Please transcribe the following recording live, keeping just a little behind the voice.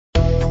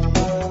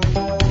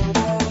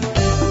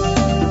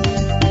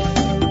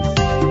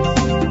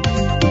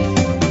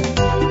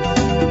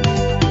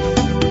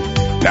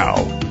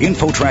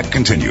InfoTrack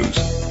continues.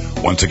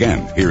 Once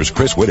again, here's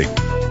Chris Whitting.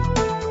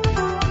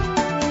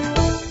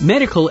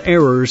 Medical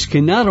errors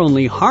can not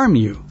only harm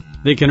you,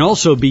 they can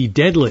also be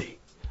deadly.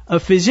 A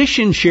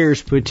physician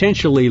shares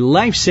potentially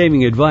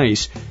life-saving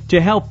advice to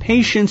help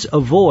patients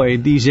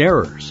avoid these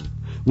errors.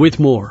 With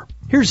more,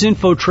 here's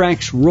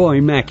InfoTrack's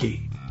Roy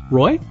Mackey.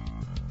 Roy?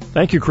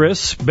 Thank you,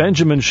 Chris.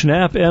 Benjamin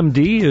Schnapp,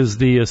 MD, is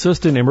the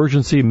Assistant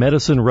Emergency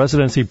Medicine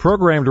Residency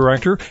Program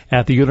Director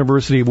at the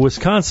University of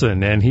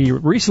Wisconsin, and he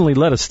recently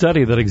led a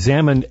study that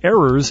examined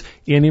errors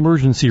in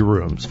emergency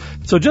rooms.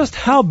 So just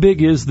how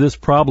big is this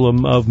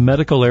problem of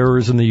medical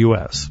errors in the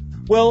U.S.?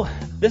 Well,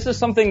 this is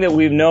something that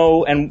we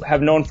know and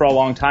have known for a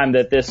long time,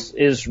 that this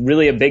is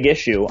really a big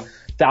issue.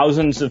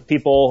 Thousands of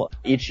people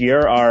each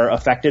year are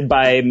affected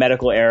by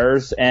medical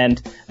errors,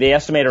 and they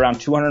estimate around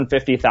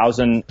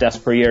 250,000 deaths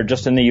per year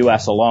just in the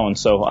U.S. alone.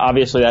 So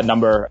obviously that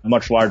number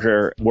much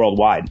larger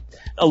worldwide.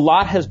 A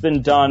lot has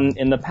been done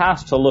in the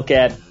past to look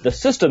at the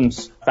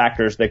systems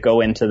factors that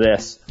go into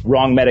this,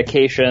 wrong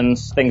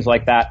medications, things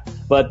like that.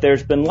 But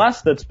there's been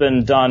less that's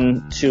been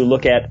done to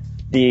look at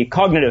the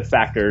cognitive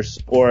factors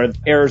or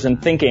errors in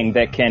thinking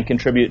that can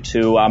contribute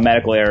to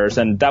medical errors.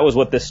 And that was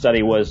what this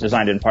study was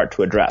designed in part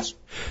to address.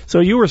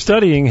 So you were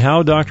studying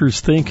how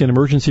doctors think in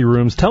emergency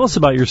rooms. Tell us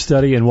about your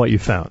study and what you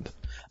found.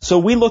 So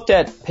we looked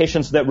at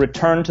patients that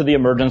returned to the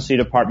emergency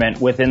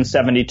department within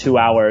 72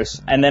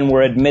 hours and then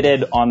were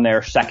admitted on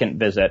their second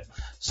visit.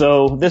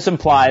 So this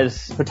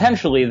implies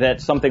potentially that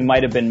something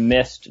might have been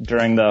missed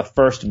during the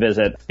first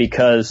visit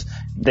because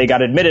they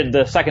got admitted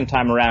the second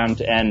time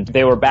around and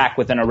they were back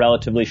within a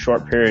relatively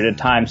short period of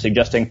time,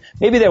 suggesting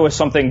maybe there was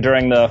something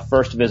during the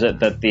first visit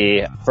that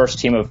the first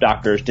team of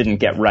doctors didn't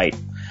get right.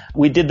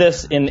 We did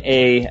this in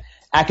a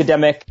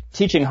academic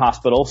teaching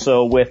hospital,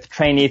 so with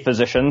trainee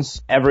physicians,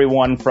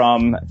 everyone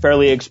from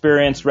fairly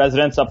experienced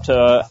residents up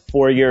to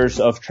 4 years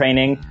of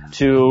training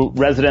to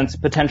residents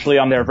potentially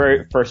on their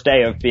very first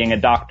day of being a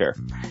doctor.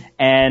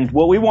 And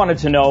what we wanted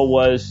to know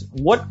was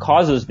what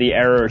causes the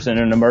errors in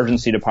an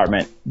emergency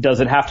department. Does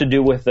it have to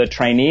do with the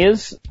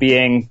trainees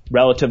being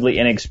relatively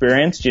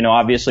inexperienced? You know,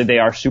 obviously they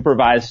are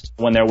supervised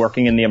when they're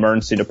working in the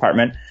emergency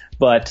department,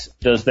 but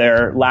does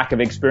their lack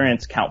of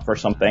experience count for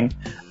something?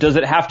 Does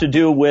it have to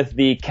do with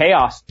the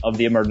chaos of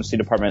the emergency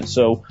department?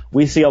 So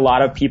we see a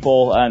lot of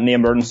people in the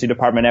emergency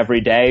department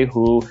every day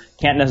who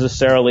can't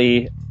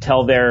necessarily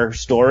tell their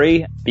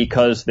story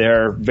because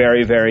they're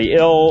very, very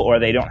ill or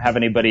they don't have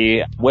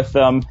anybody with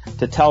them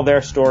to tell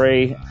their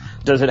story.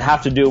 Does it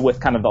have to do with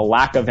kind of the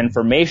lack of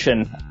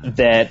information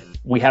that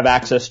we have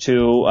access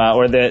to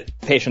or that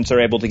patients are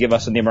able to give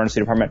us in the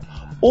emergency department?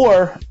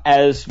 Or,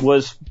 as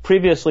was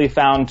previously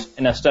found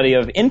in a study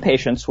of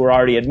inpatients who are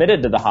already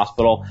admitted to the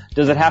hospital,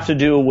 does it have to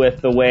do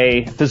with the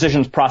way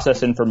physicians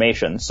process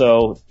information?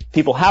 So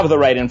people have the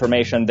right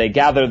information, they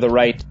gather the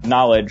right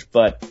knowledge,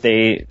 but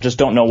they just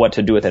don't know what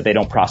to do with it. They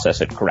don't process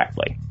it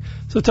correctly.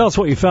 So tell us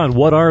what you found.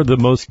 What are the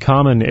most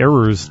common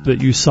errors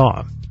that you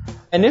saw?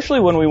 Initially,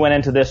 when we went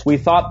into this, we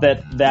thought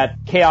that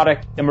chaotic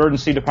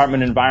emergency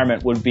department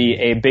environment would be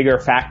a bigger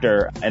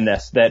factor in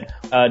this, that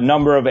a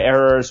number of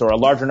errors or a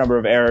larger number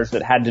of errors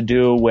that had to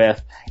do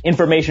with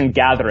information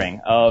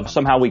gathering of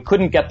somehow we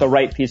couldn't get the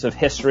right piece of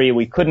history,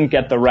 we couldn't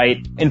get the right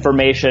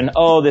information.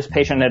 Oh, this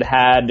patient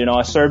had,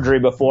 a surgery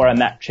before and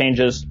that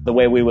changes the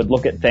way we would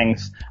look at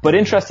things. But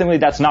interestingly,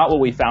 that's not what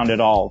we found at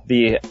all.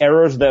 The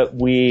errors that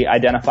we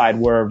identified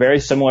were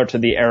very similar to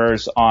the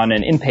errors on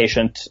an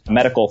inpatient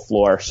medical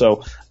floor.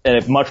 So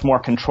a much more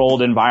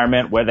controlled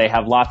environment where they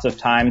have lots of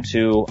time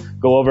to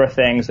go over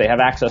things. They have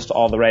access to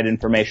all the right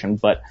information,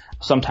 but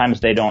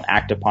sometimes they don't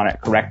act upon it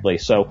correctly.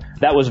 So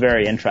that was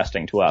very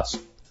interesting to us.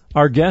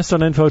 Our guest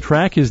on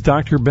InfoTrack is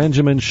Dr.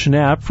 Benjamin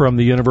Schnapp from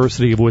the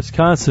University of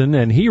Wisconsin,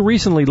 and he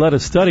recently led a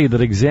study that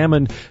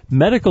examined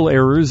medical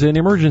errors in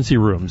emergency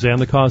rooms and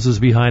the causes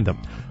behind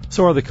them.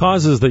 So are the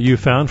causes that you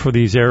found for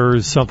these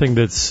errors something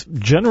that's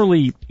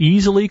generally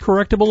easily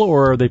correctable,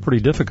 or are they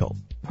pretty difficult?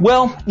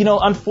 Well,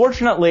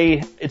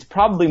 unfortunately, it's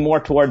probably more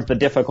towards the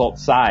difficult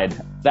side.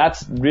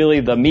 That's really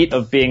the meat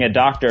of being a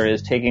doctor,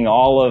 is taking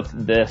all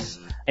of this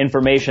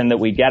information that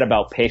we get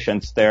about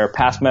patients, their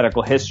past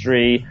medical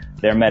history,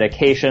 their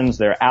medications,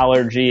 their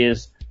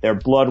allergies, their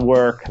blood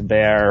work,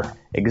 their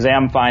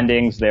exam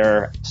findings,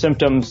 their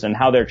symptoms, and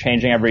how they're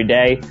changing every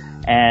day,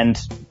 and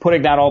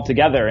putting that all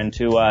together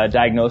into a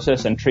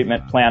diagnosis and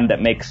treatment plan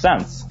that makes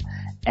sense.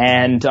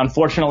 And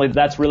unfortunately,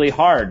 that's really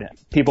hard.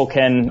 People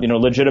can,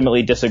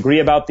 legitimately disagree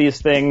about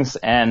these things,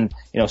 and,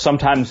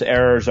 sometimes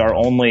errors are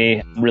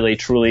only really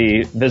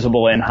truly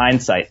visible in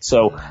hindsight.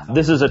 So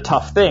this is a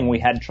tough thing. We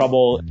had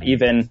trouble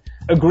even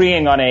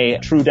agreeing on a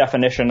true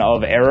definition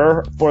of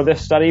error for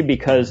this study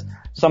because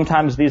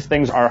sometimes these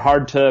things are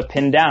hard to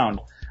pin down.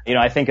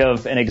 I think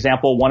of an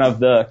example. One of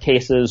the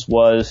cases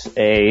was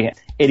a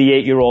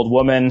 88-year-old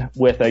woman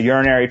with a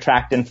urinary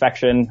tract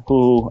infection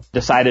who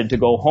decided to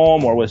go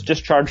home or was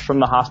discharged from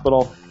the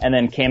hospital and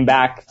then came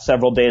back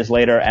several days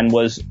later and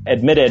was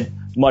admitted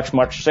much,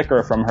 much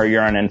sicker from her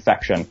urine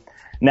infection.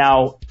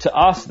 Now, to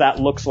us, that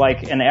looks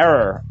like an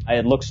error.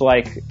 It looks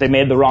like they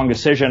made the wrong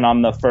decision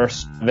on the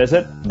first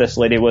visit. This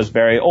lady was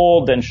very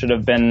old and should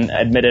have been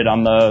admitted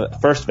on the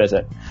first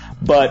visit.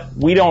 But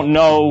we don't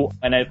know,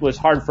 and it was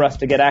hard for us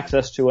to get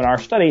access to in our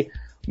study.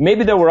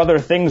 Maybe there were other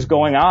things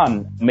going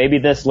on. Maybe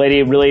this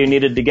lady really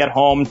needed to get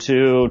home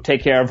to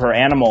take care of her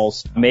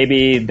animals.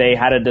 Maybe they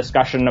had a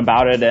discussion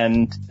about it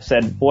and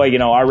said, boy,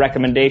 our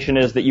recommendation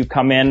is that you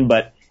come in,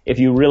 but if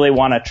you really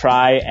want to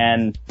try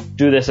and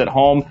do this at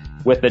home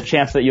with the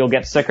chance that you'll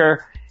get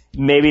sicker,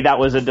 maybe that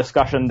was a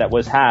discussion that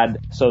was had.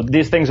 So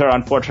these things are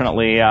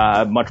unfortunately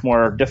much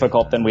more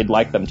difficult than we'd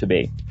like them to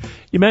be.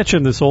 You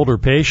mentioned this older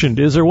patient.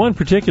 Is there one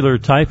particular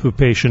type of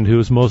patient who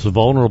is most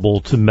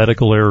vulnerable to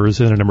medical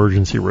errors in an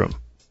emergency room?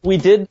 We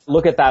did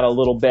look at that a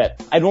little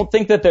bit. I don't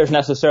think that there's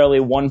necessarily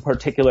one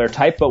particular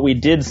type, but we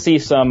did see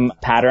some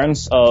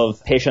patterns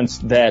of patients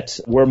that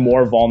were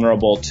more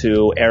vulnerable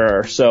to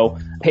error. So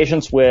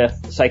patients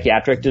with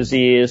psychiatric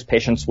disease,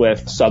 patients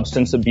with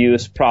substance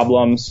abuse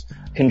problems,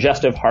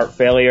 congestive heart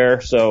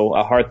failure, so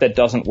a heart that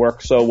doesn't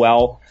work so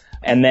well,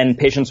 and then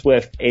patients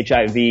with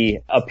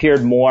HIV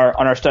appeared more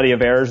on our study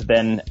of errors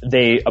than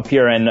they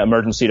appear in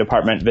emergency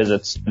department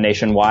visits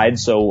nationwide.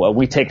 So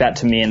we take that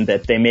to mean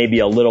that they may be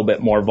a little bit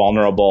more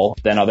vulnerable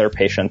than other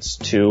patients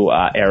to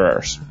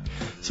errors.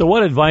 So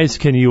what advice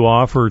can you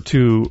offer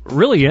to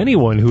really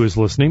anyone who is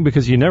listening,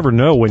 because you never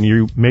know when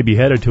you may be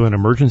headed to an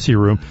emergency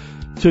room,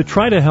 to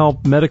try to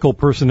help medical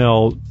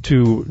personnel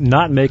to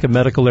not make a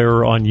medical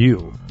error on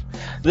you?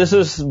 This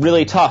is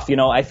really tough.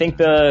 I think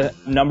the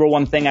number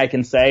one thing I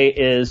can say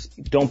is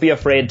don't be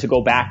afraid to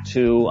go back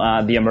to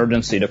the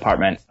emergency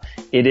department.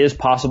 It is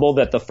possible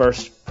that the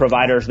first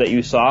providers that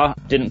you saw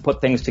didn't put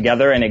things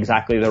together in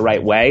exactly the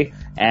right way,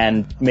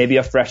 and maybe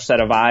a fresh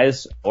set of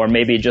eyes or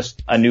maybe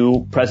just a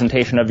new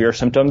presentation of your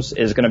symptoms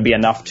is going to be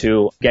enough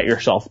to get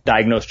yourself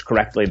diagnosed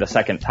correctly the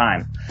second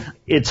time.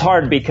 It's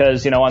hard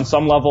because, on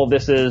some level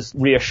this is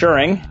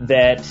reassuring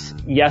that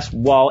yes,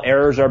 while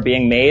errors are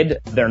being made,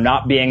 they're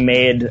not being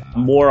made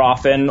more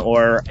often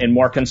or in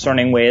more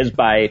concerning ways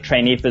by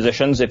trainee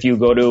physicians. If you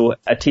go to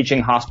a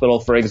teaching hospital,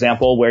 for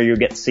example, where you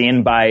get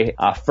seen by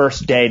a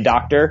first day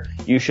doctor,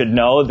 you should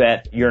know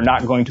that you're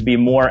not going to be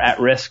more at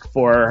risk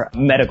for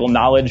medical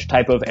knowledge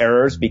type of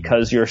errors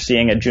because you're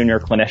seeing a junior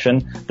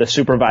clinician. The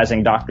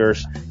supervising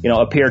doctors,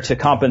 appear to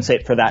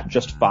compensate for that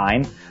just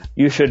fine.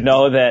 You should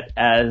know that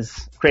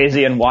as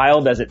crazy and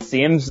wild as it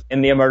seems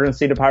in the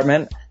emergency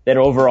department, that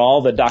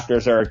overall the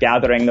doctors are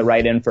gathering the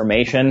right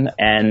information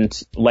and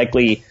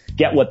likely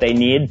get what they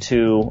need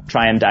to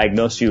try and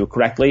diagnose you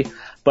correctly.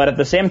 But at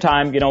the same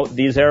time,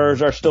 these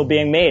errors are still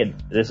being made.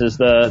 This is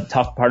the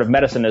tough part of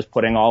medicine, is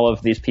putting all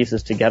of these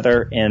pieces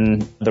together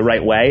in the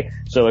right way.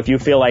 So if you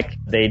feel like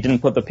they didn't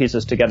put the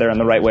pieces together in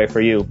the right way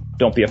for you,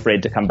 don't be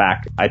afraid to come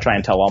back. I try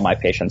and tell all my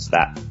patients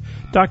that.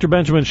 Dr.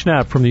 Benjamin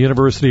Schnapp from the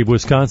University of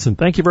Wisconsin,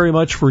 thank you very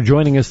much for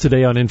joining us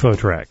today on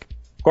InfoTrack.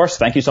 Of course,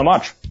 thank you so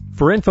much.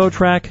 For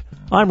InfoTrack,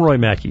 I'm Roy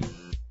Mackey.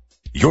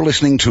 You're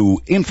listening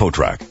to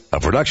InfoTrack, a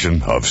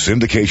production of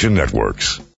Syndication Networks.